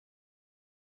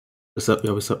What's up,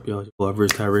 y'all? What's up, y'all? Your boy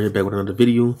Versatile Red back with another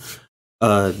video.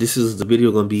 This is the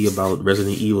video gonna be about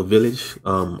Resident Evil Village.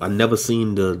 I never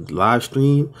seen the live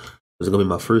stream. It's gonna be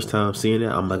my first time seeing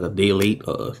it. I'm like a day late,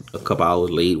 a couple hours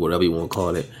late, whatever you want to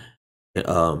call it. And,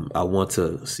 I want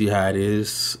to see how it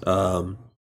is. I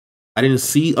didn't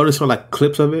see. I just saw like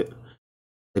clips of it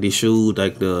that he showed,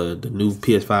 like the new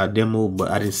PS5 demo, but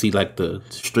I didn't see like the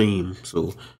stream.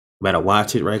 So I gotta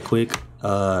watch it right quick.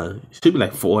 It should be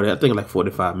like 40. I think like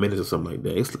 45 minutes or something like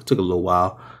that. It took a little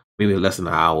while, maybe less than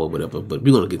an hour or whatever. But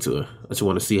we're gonna get to it. I just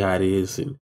want to see how it is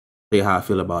and say how I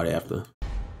feel about it after.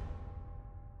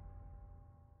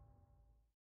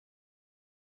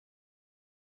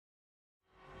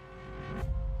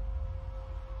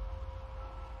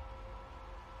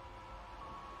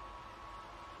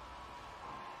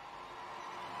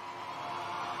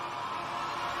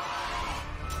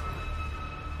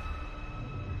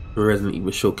 Resident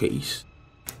Evil Showcase.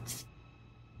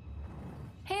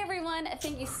 Hey everyone,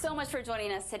 thank you so much for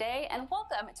joining us today and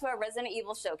welcome to our Resident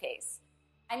Evil Showcase.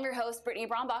 I'm your host, Brittany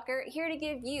Brombacher, here to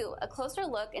give you a closer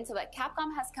look into what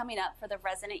Capcom has coming up for the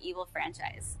Resident Evil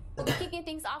franchise. We'll be kicking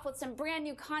things off with some brand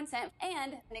new content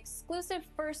and an exclusive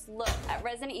first look at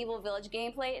Resident Evil Village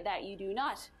gameplay that you do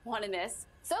not want to miss.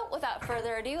 So without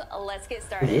further ado, let's get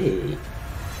started. Hey.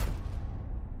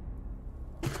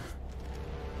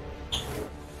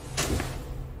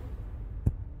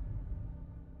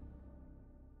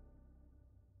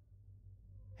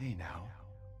 Hey now,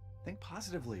 think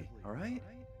positively, all right?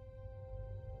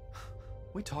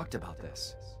 We talked about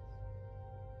this.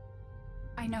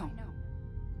 I know.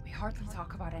 We hardly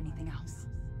talk about anything else.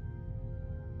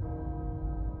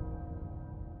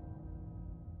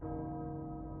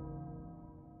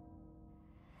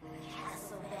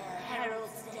 Castle Bell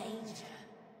heralds danger.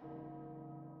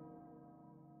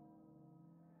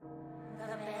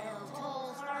 The bell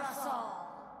tolls for us all.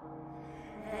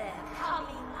 They're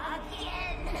coming again.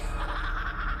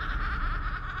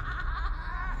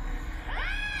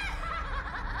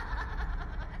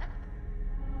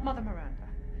 Mother Miranda,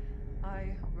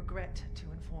 I regret to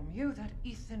inform you that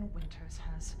Ethan Winters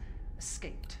has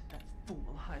escaped that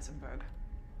fool Heisenberg.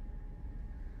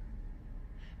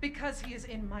 Because he is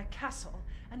in my castle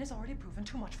and has already proven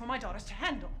too much for my daughters to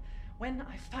handle. When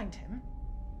I find him...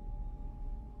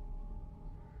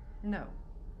 No,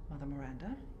 Mother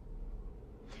Miranda.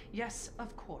 Yes,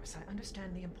 of course, I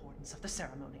understand the importance of the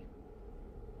ceremony.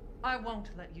 I won't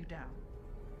let you down.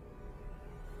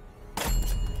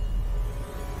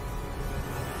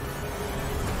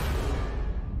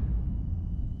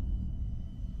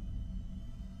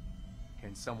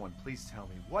 Can someone please tell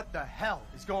me what the hell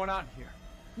is going on here?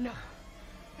 No.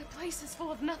 The place is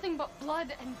full of nothing but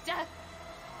blood and death.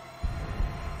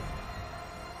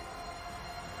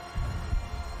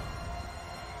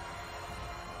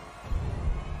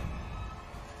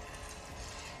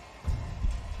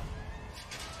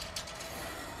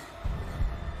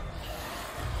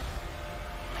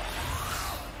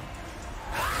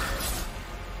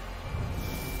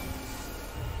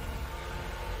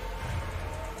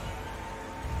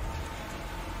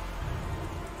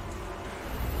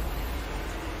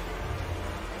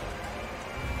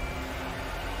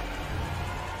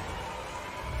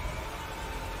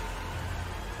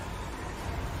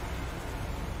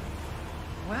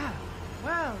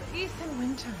 Well, Ethan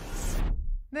Winters.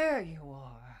 There you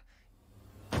are.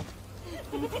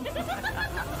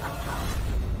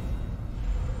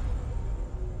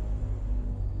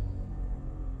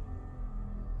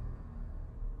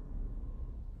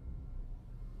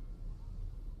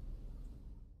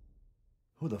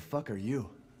 Who the fuck are you?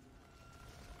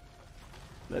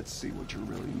 Let's see what you're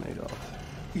really made of.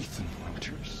 Ethan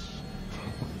Winters.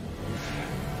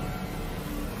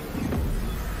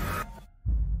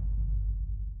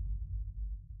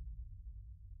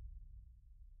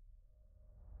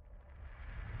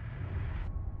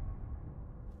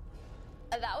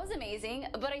 That was amazing,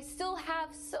 but I still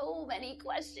have so many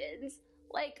questions.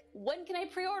 Like, when can I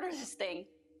pre-order this thing?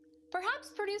 Perhaps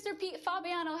producer Pete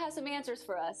Fabiano has some answers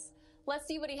for us. Let's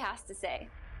see what he has to say.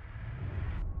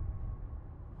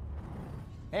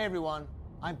 Hey everyone,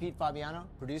 I'm Pete Fabiano,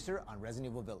 producer on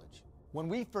Resident Evil Village. When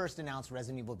we first announced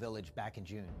Resident Evil Village back in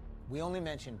June, we only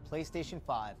mentioned PlayStation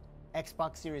 5,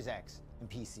 Xbox Series X, and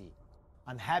PC.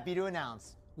 I'm happy to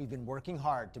announce we've been working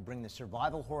hard to bring the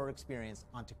survival horror experience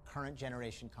onto current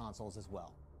generation consoles as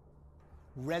well.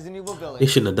 Resident Evil Village They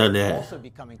shouldn't have done will that. also be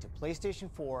coming to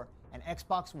PlayStation 4 and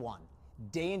Xbox One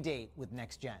day and date with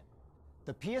next gen.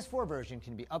 The PS4 version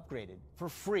can be upgraded for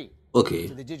free Okay.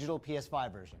 to the digital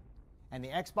PS5 version, and the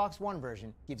Xbox One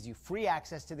version gives you free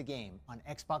access to the game on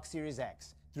Xbox Series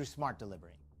X through Smart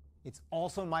Delivery. it's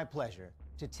also my pleasure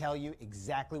to tell you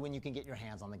exactly when you can get your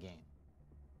hands on the game.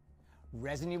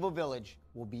 Resident Evil Village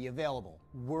will be available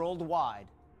worldwide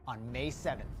on May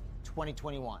 7th,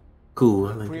 2021. Cool.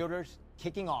 I like it. Pre-orders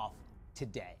kicking off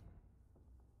today.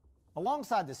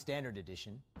 Alongside the standard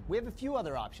edition, we have a few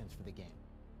other options for the game.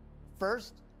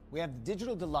 First, we have the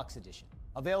Digital Deluxe Edition,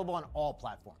 available on all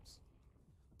platforms.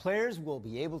 Players will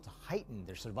be able to heighten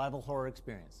their survival horror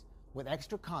experience with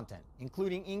extra content,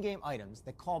 including in-game items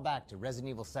that call back to Resident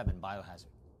Evil 7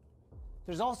 Biohazard.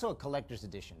 There's also a collector's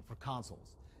edition for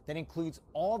consoles that includes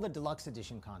all the Deluxe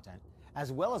Edition content,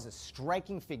 as well as a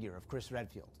striking figure of Chris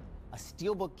Redfield, a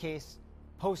steelbook case,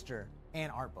 poster, and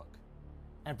art book.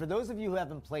 And for those of you who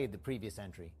haven't played the previous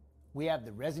entry, we have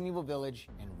the Resident Evil Village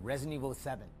and Resident Evil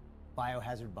 7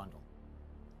 Biohazard bundle.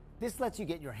 This lets you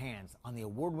get your hands on the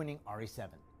award-winning RE7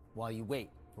 while you wait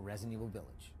for Resident Evil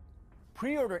Village.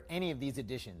 Pre-order any of these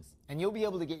editions, and you'll be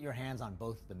able to get your hands on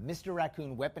both the Mr.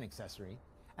 Raccoon weapon accessory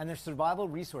and their survival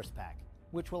resource pack,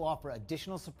 which will offer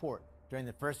additional support during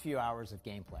the first few hours of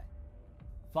gameplay.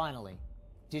 Finally,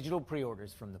 digital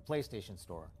pre-orders from the PlayStation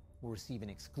Store will receive an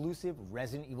exclusive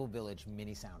Resident Evil Village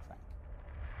mini soundtrack.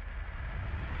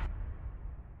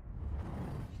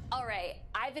 All right,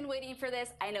 I've been waiting for this.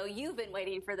 I know you've been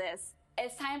waiting for this.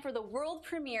 It's time for the world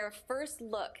premiere first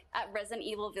look at Resident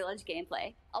Evil Village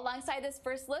gameplay. Alongside this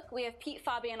first look, we have Pete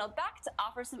Fabiano back to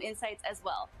offer some insights as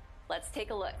well. Let's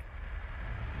take a look.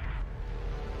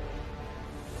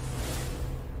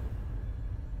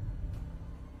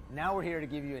 Now we're here to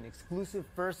give you an exclusive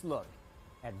first look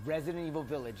at Resident Evil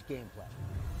Village gameplay.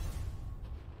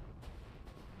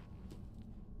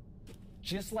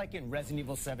 Just like in Resident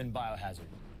Evil 7 Biohazard,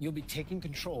 you'll be taking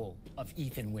control of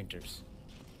Ethan Winters.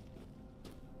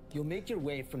 You'll make your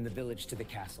way from the village to the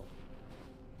castle.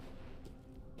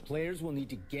 Players will need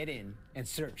to get in and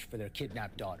search for their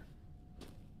kidnapped daughter.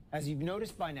 As you've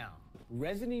noticed by now,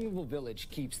 Resident Evil Village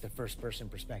keeps the first-person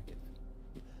perspective.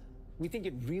 We think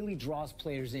it really draws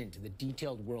players into the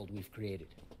detailed world we've created.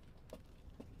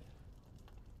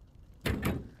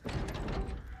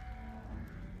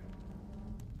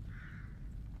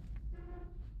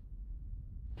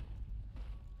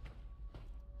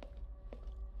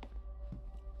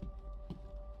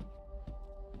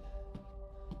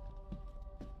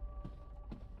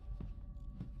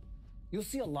 You'll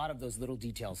see a lot of those little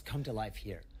details come to life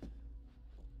here.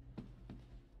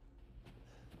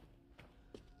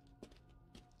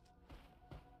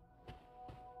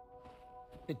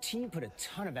 The team put a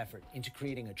ton of effort into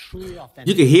creating a truly authentic...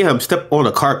 You can hear him step on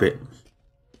a carpet.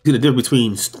 See the difference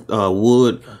between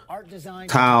wood, art design,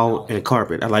 tile, and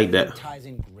carpet. I like that. It ties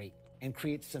in great and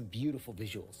creates some beautiful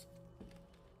visuals.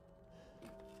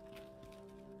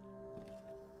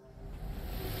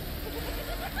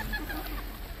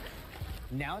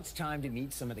 Now it's time to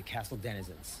meet some of the castle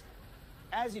denizens.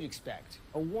 As you'd expect,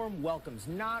 a warm welcome's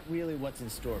not really what's in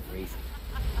store for Ethan.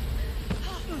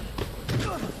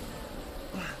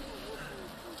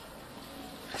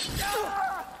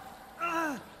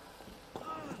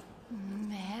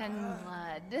 Man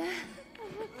blood.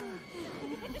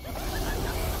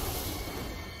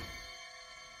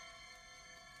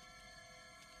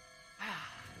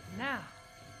 Now,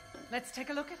 let's take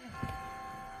a look at him.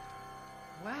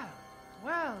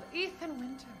 Well, Ethan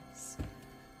Winters.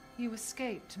 You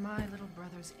escaped my little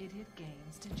brother's idiot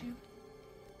games, did you?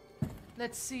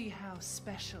 Let's see how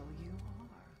special you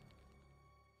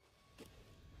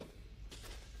are.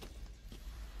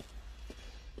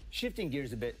 Shifting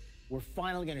gears a bit, we're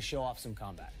finally going to show off some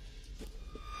combat.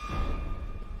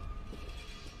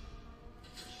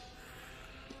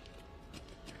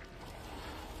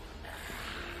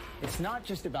 It's not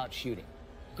just about shooting.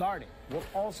 Guarding will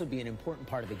also be an important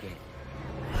part of the game.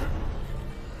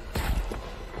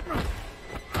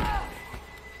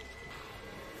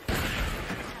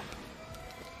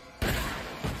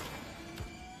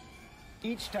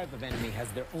 Each type of enemy has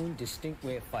their own distinct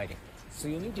way of fighting, so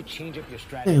you'll need to change up your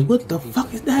strategy. Hey, what the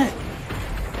fuck is that?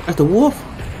 That's the wolf?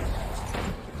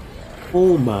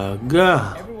 Oh my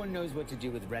god. Everyone knows what to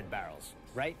do with red barrels,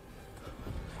 right?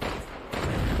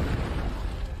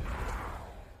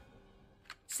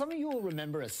 Some of you will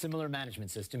remember a similar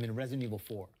management system in Resident Evil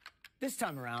 4. This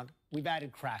time around, we've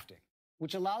added crafting,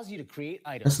 which allows you to create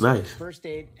items That's nice. with first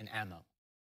aid and ammo.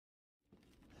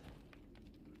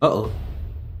 Uh-oh.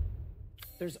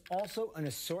 There's also an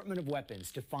assortment of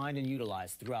weapons to find and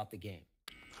utilize throughout the game.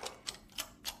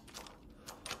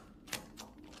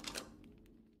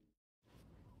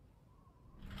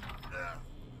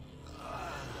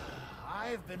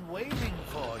 I've been waiting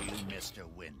for you, Mr.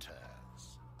 Winters.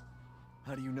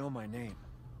 How do you know my name?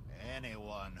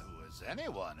 Anyone who as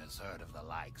anyone has heard of the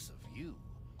likes of you.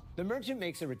 The merchant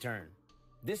makes a return.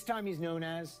 This time he's known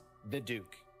as the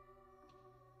Duke.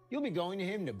 You'll be going to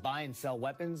him to buy and sell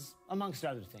weapons, amongst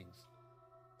other things.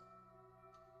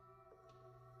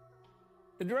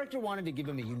 The director wanted to give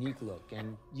him a unique look,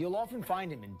 and you'll often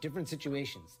find him in different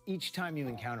situations each time you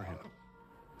encounter him.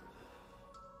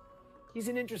 He's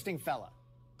an interesting fella.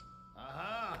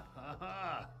 Aha!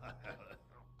 Aha!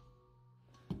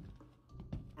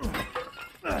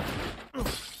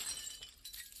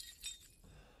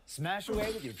 Smash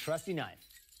away with your trusty knife.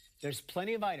 There's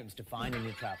plenty of items to find in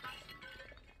your trapper.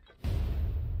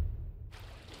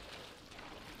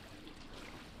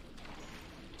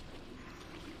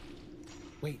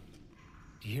 Wait,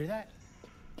 do you hear that?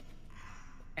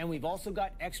 And we've also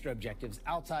got extra objectives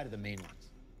outside of the main ones.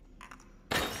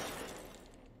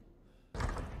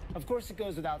 Of course, it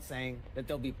goes without saying that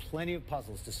there'll be plenty of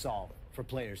puzzles to solve for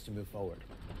players to move forward.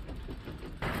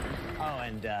 Oh,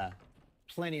 and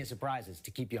plenty of surprises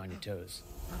to keep you on your toes.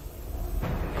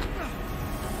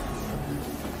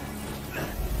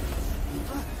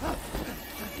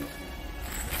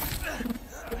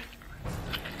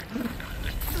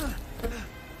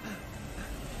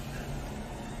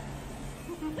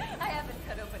 I haven't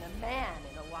cut open a man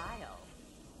in a while.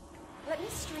 Let me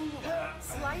string you up,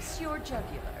 slice your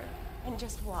jugular, and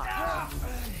just watch.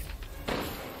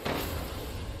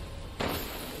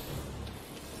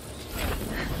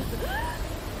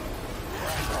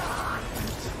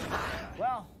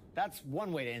 Well, that's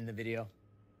one way to end the video.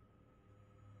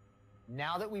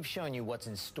 Now that we've shown you what's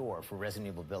in store for Resident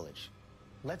Evil Village,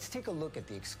 let's take a look at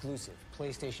the exclusive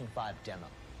PlayStation 5 demo.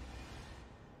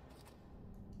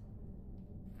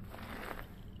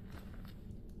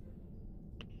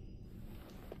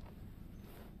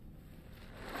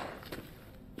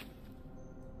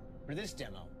 For this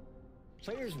demo,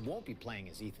 players won't be playing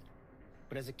as Ethan,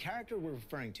 but as a character we're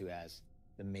referring to as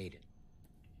the Maiden.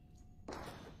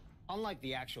 Unlike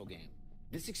the actual game,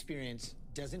 this experience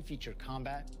doesn't feature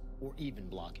combat or even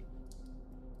blocking.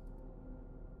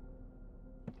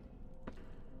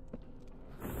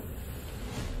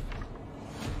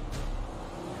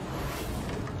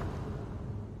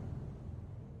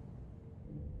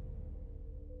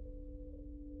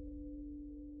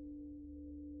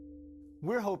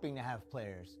 We're hoping to have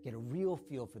players get a real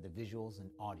feel for the visuals and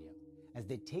audio as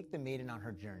they take the Maiden on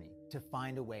her journey to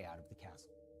find a way out of the castle.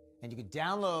 And you can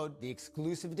download the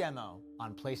exclusive demo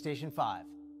on PlayStation 5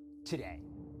 today.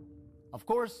 Of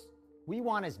course, we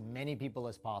want as many people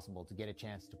as possible to get a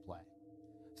chance to play.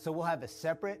 So we'll have a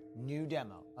separate new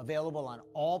demo available on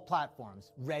all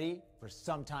platforms, ready for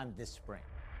sometime this spring.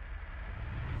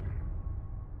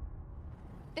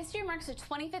 This year marks the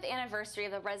 25th anniversary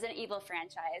of the Resident Evil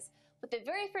franchise, with the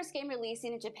very first game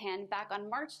releasing in Japan back on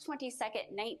March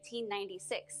 22nd,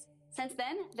 1996. Since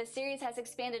then, the series has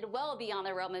expanded well beyond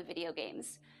the realm of video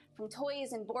games. From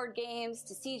toys and board games,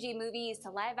 to CG movies, to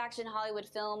live-action Hollywood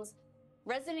films,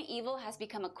 Resident Evil has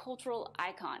become a cultural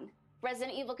icon.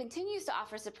 Resident Evil continues to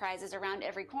offer surprises around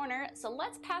every corner, so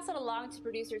let's pass it along to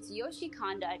producer Tsuyoshi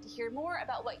Kanda to hear more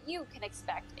about what you can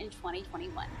expect in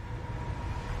 2021.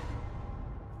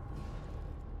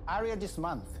 Earlier this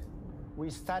month, we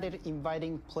started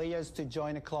inviting players to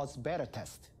join a closed beta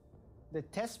test. The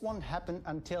test won't happen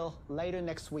until later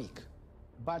next week,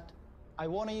 but I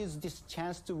want to use this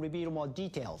chance to reveal more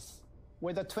details.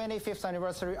 With the 25th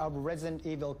anniversary of Resident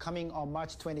Evil coming on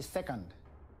March 22nd,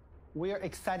 we are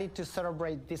excited to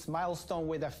celebrate this milestone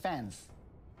with our fans.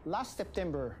 Last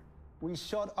September, we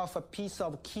showed off a piece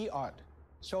of key art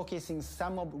showcasing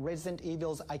some of Resident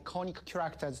Evil's iconic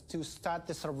characters to start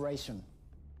the celebration.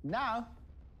 Now,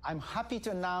 I'm happy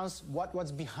to announce what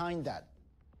was behind that.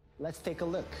 Let's take a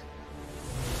look.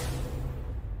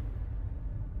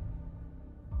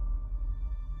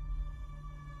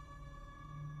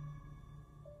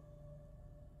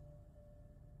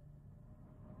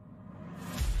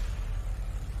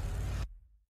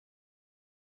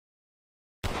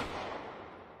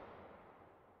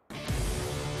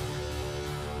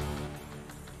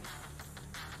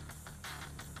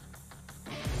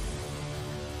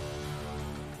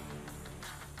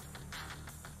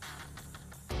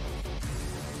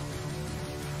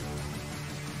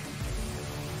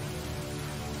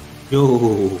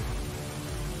 Yo.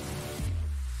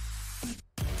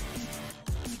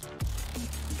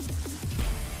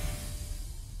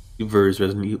 Reverse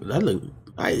Resident Evil. That look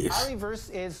nice. Our reverse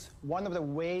is one of the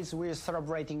ways we're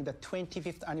celebrating the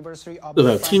 25th anniversary of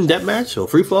the Team Deathmatch or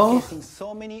Free Fall.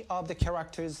 So many of the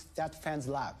characters that fans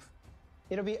love.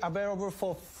 It'll be available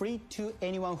for free to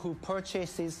anyone who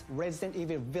purchases Resident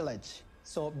Evil Village.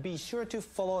 so be sure to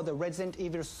follow the Resident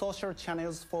Evil social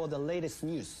channels for the latest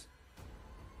news.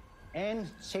 And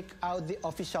check out the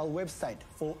official website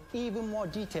for even more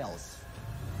details.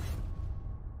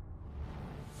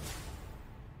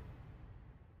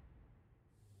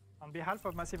 On behalf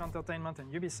of Massive Entertainment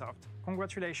and Ubisoft,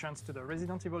 congratulations to the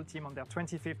Resident Evil team on their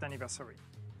 25th anniversary.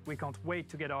 We can't wait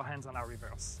to get our hands on our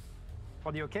Reavers.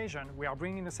 For the occasion, we are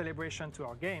bringing a celebration to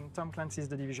our game, Tom Clancy's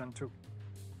The Division 2.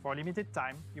 For a limited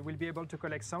time, you will be able to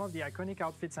collect some of the iconic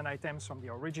outfits and items from the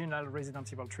original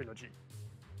Resident Evil trilogy.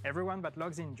 Everyone that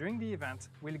logs in during the event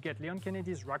will get Leon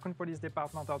Kennedy's Raccoon Police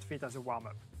Department outfit as a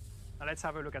warm-up. Now let's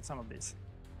have a look at some of these.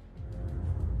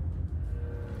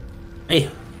 Hey,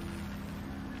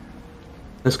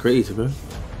 that's crazy, man.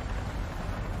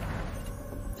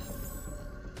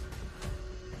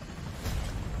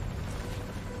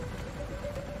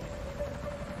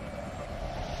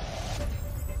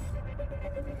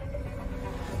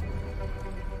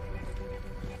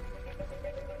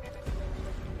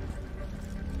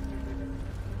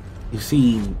 You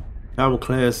see Tom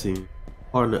Clancy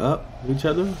partner up with each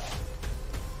other.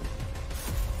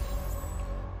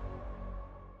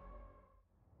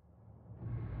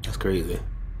 That's crazy.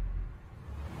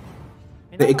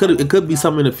 It could be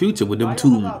something in the future with them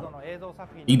two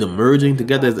either merging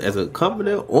together as a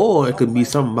company, or it could be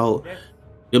something about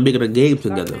them making a game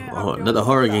together, or another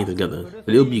horror game together. But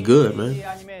it'll be good, man.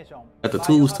 Got the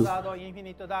tools to.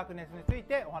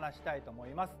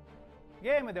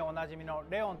 ゲームでおなじみの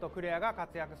レオンとクレアが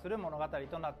活躍する物語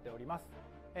となっております。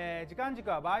時間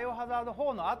軸はバイオハザード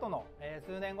4の後の、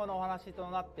数年後のお話と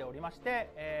なっておりまし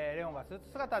て、レオンがスーツ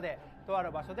姿でとあ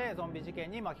る場所でゾンビ事件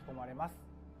に巻き込まれます。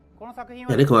この作品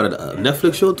は they call it a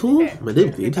Netflix show too? Man,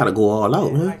 they try to go all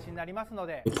out, man.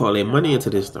 They pour their money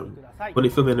into this thing.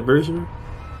 25th anniversary.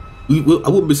 I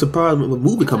wouldn't be surprised when a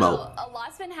movie come out. A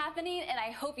lot's been happening, and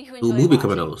I hope you A enjoy movie watching.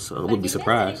 coming out, so I wouldn't be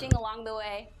surprised. Along the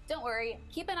way, don't worry.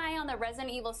 Keep an eye on the Resident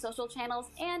Evil social channels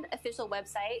and official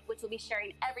website, which will be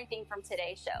sharing everything from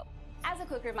today's show. As a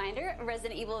quick reminder,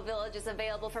 Resident Evil Village is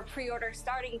available for pre-order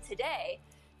starting today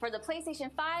for the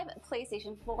PlayStation 5,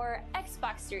 PlayStation 4,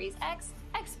 Xbox Series X,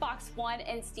 Xbox One,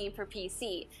 and Steam for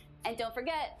PC. And don't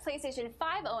forget, PlayStation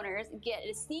 5 owners get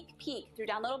a sneak peek through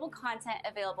downloadable content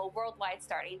available worldwide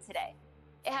starting today.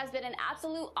 It has been an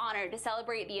absolute honor to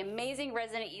celebrate the amazing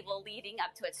Resident Evil leading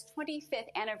up to its 25th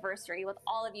anniversary with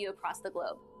all of you across the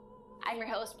globe. I'm your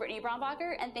host, Brittany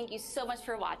Brombacher, and thank you so much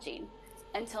for watching.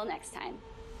 Until next time.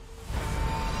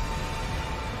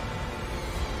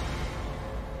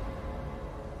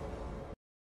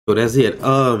 So that's it.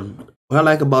 What I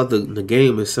like about the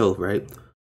game itself, right?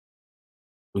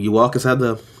 When you walk inside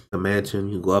the mansion,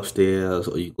 you go upstairs,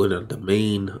 or you go to the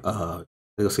main I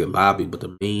gonna say lobby, but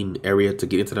the main area to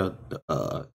get into the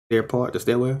the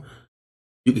stairwell.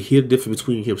 You can hear the difference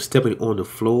between him stepping on the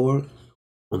floor,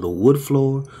 on the wood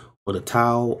floor, on the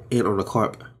towel, and on the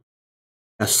carpet.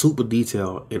 That's super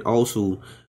detailed. And also,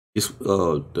 it's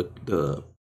the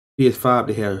PS5,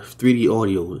 they have 3D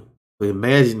audio. So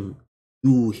imagine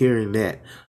you hearing that.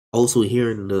 Also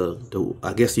hearing the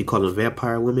I guess you call them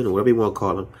vampire women, or whatever you want to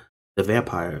call them, the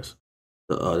vampires,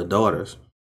 the daughters.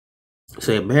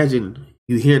 So imagine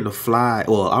you hearing the fly,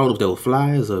 or I don't know if they were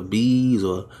flies or bees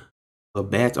or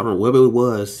bats, I don't know, whatever it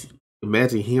was.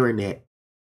 Imagine hearing that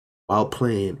while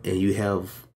playing, and you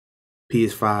have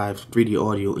PS5 3D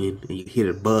audio in, and you hear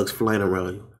the bugs flying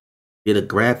around you. Yeah, the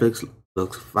graphics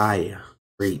looks fire,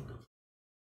 great.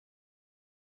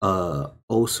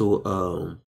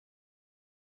 Also,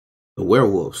 the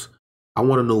werewolves. I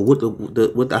want to know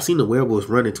what I seen the werewolves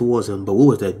running towards him, but what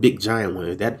was that big giant one?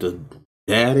 Is that the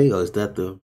daddy, or is that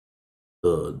the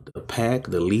pack,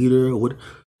 the leader? What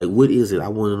is it? I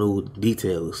want to know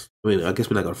details. I mean, I guess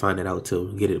we're not gonna find that out till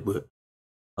we get it, but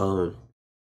the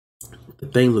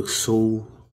thing looks so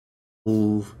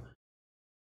smooth,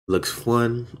 looks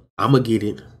fun. I'm gonna get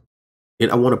it, and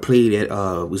I want to play that.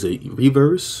 Was it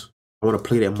Reavers? I want to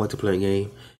play that multiplayer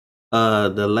game.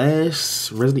 The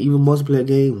last Resident Evil multiplayer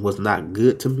game was not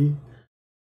good to me,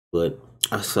 but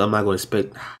so I'm not going to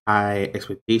expect high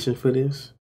expectations for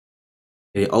this.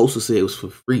 And it also said it was for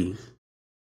free.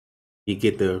 You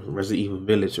get the Resident Evil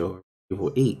Village or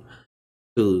Evil 8.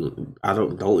 So I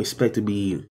don't expect to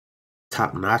be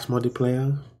top notch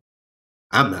multiplayer.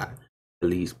 I'm not, at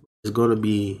least. It's gonna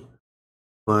be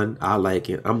fun. I like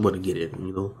it. I'm gonna get it,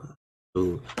 you know.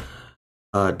 So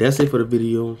that's it for the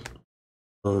video.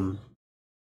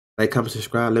 Like, comment,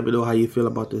 subscribe. Let me know how you feel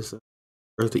about this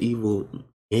Resident Evil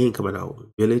game coming out,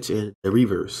 Village and the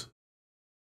Reavers.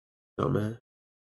 So, man.